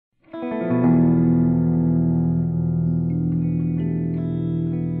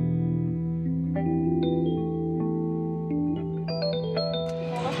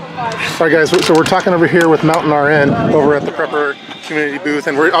All right, guys, so we're talking over here with TheMountainRN over at the Prepper Community booth,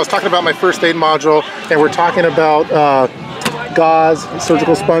 and I was talking about my first aid module, and we're talking about gauze,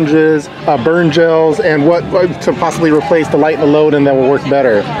 surgical sponges, burn gels, and what to possibly replace the light and the load, and that will work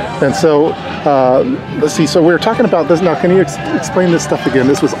better. And so, let's see. So we were talking about this now. Can you explain this stuff again?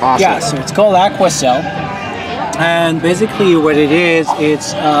 This was awesome. Yeah. So it's called AQUACEL, and basically what it is,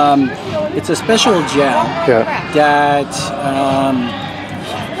 it's a special gel that.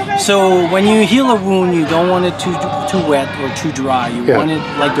 So when you heal a wound, you don't want it too wet or too dry. You want it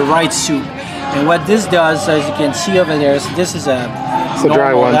like the right soup. And what this does, as you can see over there, so this is a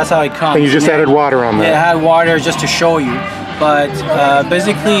dry one. That's how it comes. And you just added water on there. Yeah, I had water just to show you. But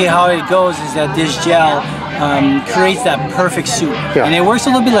basically how it goes is that this gel creates that perfect soup. And it works a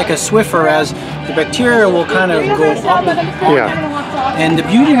little bit like a Swiffer, as the bacteria will kind of go up on it. And the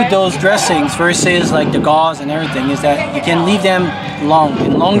beauty with those dressings versus like the gauze and everything is that you can leave them long.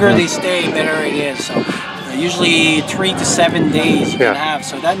 And longer they stay, better it is. So usually 3 to 7 days you can have.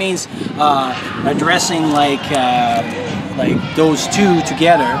 So that means a dressing like those two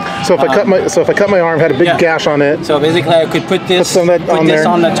together. So if I cut my arm, had a big gash on it. So basically I could put this on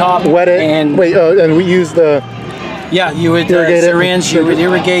the top, wet it, and and we use the you would syringe, you would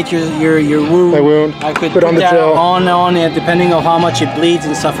irrigate your wound. My wound. I could put on the that gel on it, depending on how much it bleeds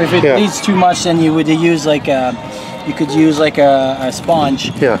and stuff. If it bleeds too much, then you would use like a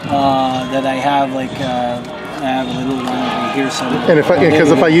sponge that I have I have a little one over here. So and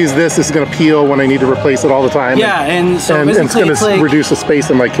because if I use this, it's going to peel when I need to replace it all the time. Yeah, and so and it's going to reduce the space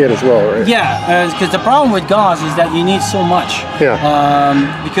in my kit as well, right? Yeah, because the problem with gauze is that you need so much.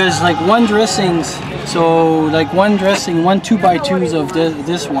 Because like one dressing, 1 2x2s of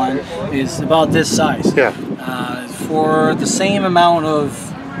this one is about this size. For the same amount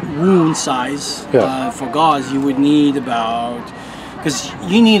of wound size for gauze, you would need about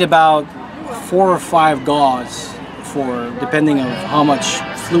 4 or 5 gauze for, depending on how much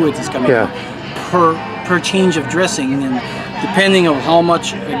fluid is coming out per change of dressing, and depending on how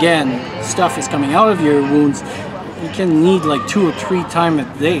much stuff is coming out of your wounds, you can need like 2 or 3 times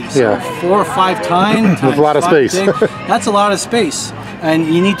a day. So 4 or 5 times. That's a lot of space. That's a lot of space. And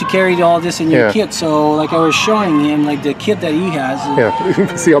you need to carry all this in your kit. So like I was showing him, like the kit that he has.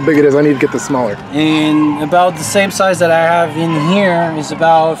 See how big it is. I need to get this smaller. And about the same size that I have in here is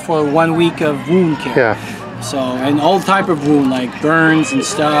about for 1 week of wound care. So, and all type of wound, like burns and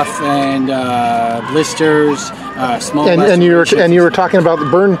stuff, and blisters, small. And you were talking about the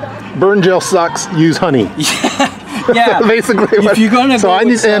burn gel sucks. Use honey. Basically. If you're gonna so I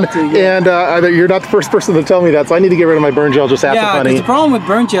need you're not the first person to tell me that, so I need to get rid of my burn gel just after honey. The problem with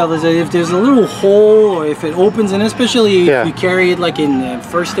burn gel is that if there's a little hole, or if it opens, and especially if you carry it like in the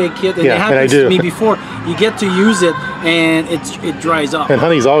first aid kit, and it happens to me before, you get to use it and it dries up. And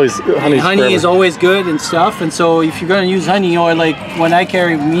honey is always good and stuff. And so if you're gonna use honey, or like when I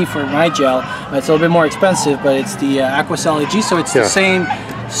carry for my gel, it's a little bit more expensive, but it's the AQUACEL EG, so it's the same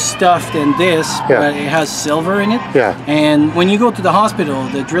stuff than this, but it has silver in it. And when you go to the hospital,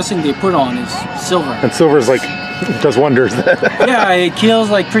 the dressing they put on is silver. And silver is like does wonders. It kills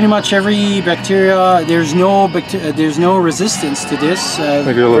like pretty much every bacteria. There's no resistance to this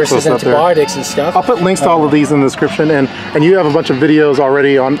versus antibiotics and stuff. I'll put links to all of these in the description, and you have a bunch of videos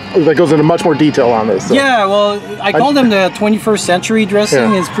already on that goes into much more detail on this. So. Yeah, well, I call them the 21st century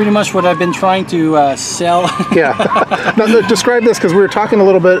dressing. Is pretty much what I've been trying to sell. Now, describe this, because we were talking a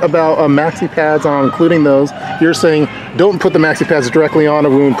little bit about maxi pads, on including those. You're saying don't put the maxi pads directly on a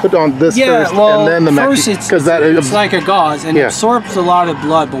wound. Put on this first, and then the maxi, because it's like a gauze, and it absorbs a lot of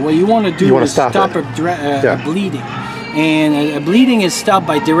blood. But what you want to do is stop a bleeding. And bleeding is stopped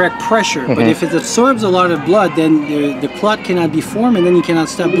by direct pressure. But if it absorbs a lot of blood, then the clot cannot be formed, and then you cannot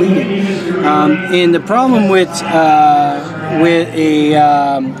stop bleeding. And the problem with a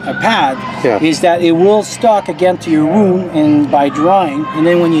pad is that it will stuck again to your wound, and by drying, and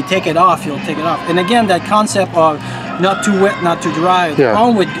then when you take it off, you'll take it off. And again, that concept of not too wet, not too dry. The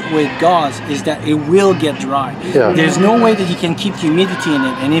problem with gauze is that it will get dry. There's no way that you can keep humidity in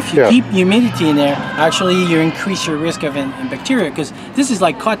it, and if you keep humidity in there, actually you increase your risk of bacteria, because this is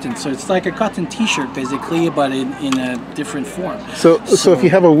like cotton, so it's like a cotton t-shirt basically, but in a different form. So if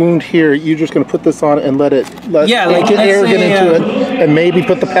you have a wound here, you're just going to put this on and let air get into it, and maybe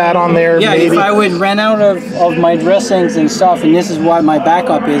put the pad on there. If I would run out of my dressings and stuff, and this is what my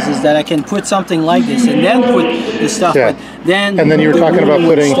backup is that I can put something like this and then put the stuff. But then you were talking about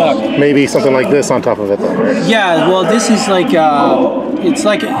putting maybe something like this on top of it, though, right? Yeah, well, this is like it's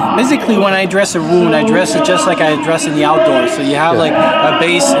like basically when I dress a wound, I dress it just like I dress in the outdoors. So you have like a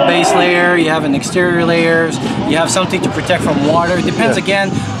base layer, you have an exterior layers, you have something to protect from water. It depends again.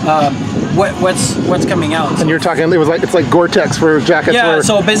 what's coming out. And you're talking, it's like Gore-Tex for jackets. Yeah,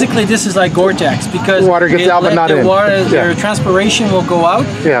 so basically this is like Gore-Tex because water gets out but not in. The transpiration will go out,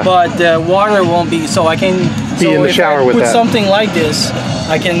 but the water won't be. So I can be in the shower with that. If I put something like this,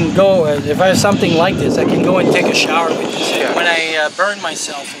 I can go. If I have something like this, I can go and take a shower with this. Yeah. When I burn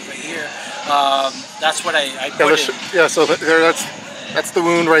myself over here, that's what I put in. Yeah, so that's the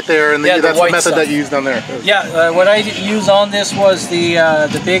wound right there, and that's the method that you used on there. Yeah, what I used on this was the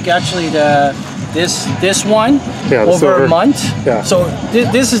big, actually this one over a month. Yeah. So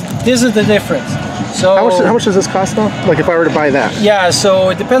this is the difference. So how much does this cost now? Like if I were to buy that? Yeah, so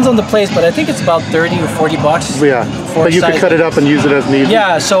it depends on the place, but I think it's about 30 or 40 bucks. Yeah, but you could cut it up and use it as needed.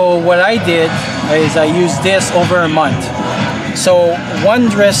 Yeah, so what I did is I used this over a month. So one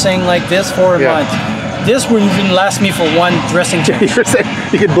dressing like this for a month. This wouldn't even last me for one dressing change.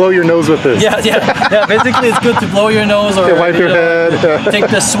 You could blow your nose with this. Yeah. Basically, it's good to blow your nose or wipe your head. Take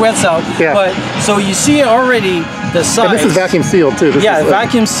the sweats out. Yeah. But so you see already the size. And this is vacuum sealed too.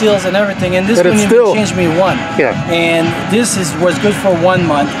 Vacuum seals and everything. And this wouldn't even change me one. Yeah. And this was good for 1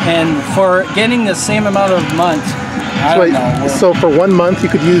 month. And for getting the same amount of months. So for 1 month you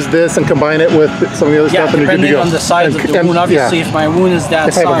could use this and combine it with some of the other stuff, and you're good to go. Depending on the size of the wound, obviously. If my wound is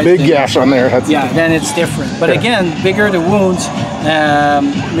that size, if I have a big gash on there, then it's different. But again, bigger the wounds,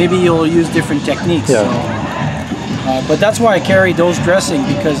 maybe you'll use different techniques. Yeah. So, but that's why I carry those dressing,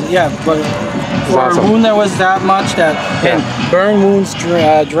 because but for a wound that was that much, and burn wounds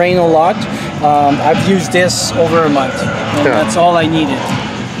drain a lot, I've used this over a month, and that's all I needed.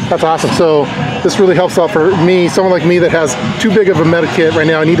 That's awesome. So this really helps out for me, someone like me that has too big of a med kit right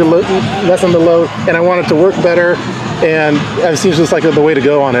now. I need to lessen the load, and I want it to work better. And it seems just like the way to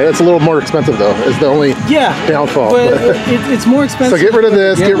go on it. It's a little more expensive though. Is the only downfall. But it's more expensive. So get rid of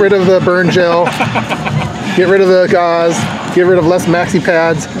this. Get rid of the burn gel. Get rid of the gauze. Get rid of less maxi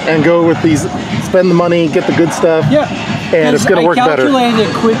pads, and go with these. Spend the money. Get the good stuff. Yeah. And it's going to work better. I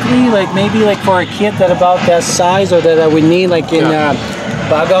calculated quickly, like maybe like for a kit that about that size, or that I would need like in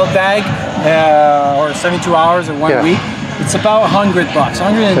bug out bag, or 72 hours or 1 week. It's about $100,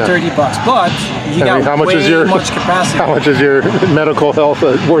 $130 bucks, but you got way much capacity. How much is your medical health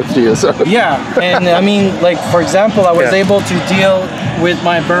worth to you? So. Yeah, and I mean, like for example, I was able to deal with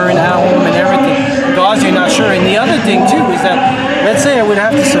my burn at home and everything. Gauze, you're not sure. And the other thing too is that, let's say I would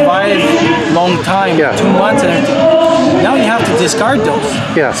have to survive a long time, 2 months and everything. Now you have to discard those.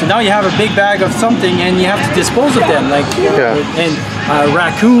 Yeah. So now you have a big bag of something, and you have to dispose of them. Like and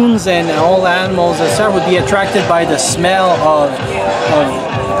raccoons and all animals, etc., would be attracted by the smell of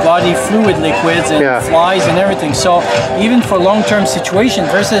body fluid liquids and flies and everything. So even for long-term situation,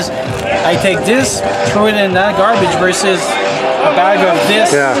 versus I take this, throw it in that garbage, versus a bag of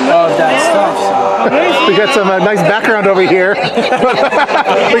this of that stuff. So. We got some nice background over here.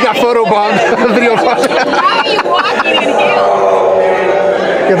 We got photo bomb, video bomb. How are you walking in heels?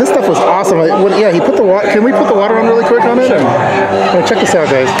 Yeah, this stuff was awesome. He put the water. Can we put the water on really quick on it? Check this out,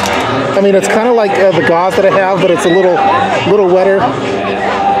 guys. I mean, it's kind of like the gauze that I have, but it's a little wetter.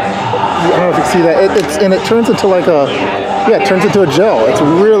 I don't know if you can see that. And it turns into like it turns into a gel. It's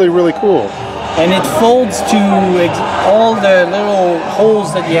really, really cool. And it folds to all the little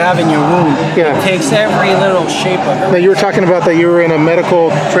holes that you have in your wound. Yeah. It takes every little shape of it. Now you were talking about that you were in a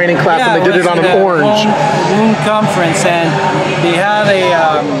medical training class and they did it on an orange. Wound conference, and they had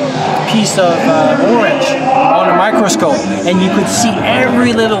a piece of orange on a microscope, and you could see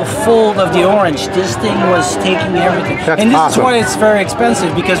every little fold of the orange. This thing was taking everything. That's and this awesome. is why it's very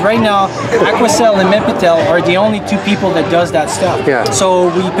expensive, because right now AQUACEL and Mepitel are the only two people that does that stuff. Yeah. So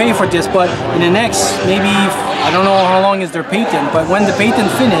we pay for this, but in the next, maybe, I don't know how long is their patent, but when the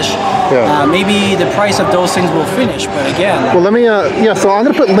patent finish, maybe the price of those things will finish. But again, well, let me so I'm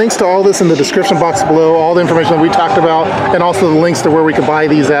going to put links to all this in the description box below, all the information that we talked about, and also the links to where we can buy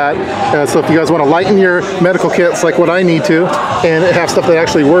these at. So if you guys want to lighten your medical kits like what I need to, and have stuff that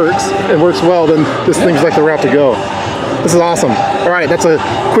actually works and works well, then this thing's like the route to go. This is awesome. All right, that's a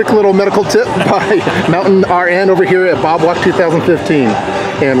quick little medical tip by MountainRN over here at Bob Walk 2015,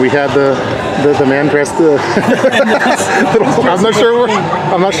 and we had the man dressed. I'm not sure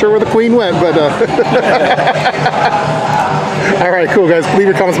where the queen went, but. All right, cool guys. Leave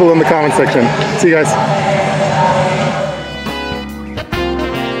your comments below in the comment section. See you guys.